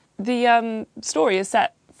the story is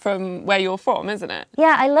set from where you're from, isn't it?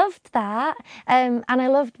 Yeah, I loved that. And I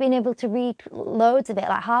loved being able to read loads of it,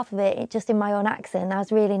 like half of it, just in my own accent. That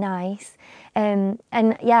was really nice. And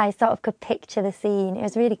yeah, I sort of could picture the scene. It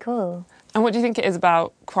was really cool. And what do you think it is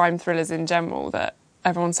about crime thrillers in general that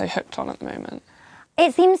everyone's so hooked on at the moment?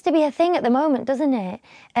 It seems to be a thing at the moment, doesn't it?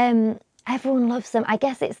 Everyone loves them. I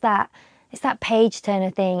guess it's that page turner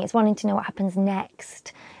thing. It's wanting to know what happens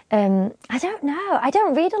next. I don't know. I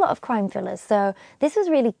don't read a lot of crime thrillers, so this was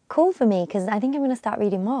really cool for me because I think I'm going to start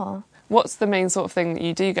reading more. What's the main sort of thing that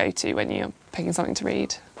you do go to when you're picking something to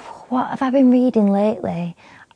read? What have I been reading lately?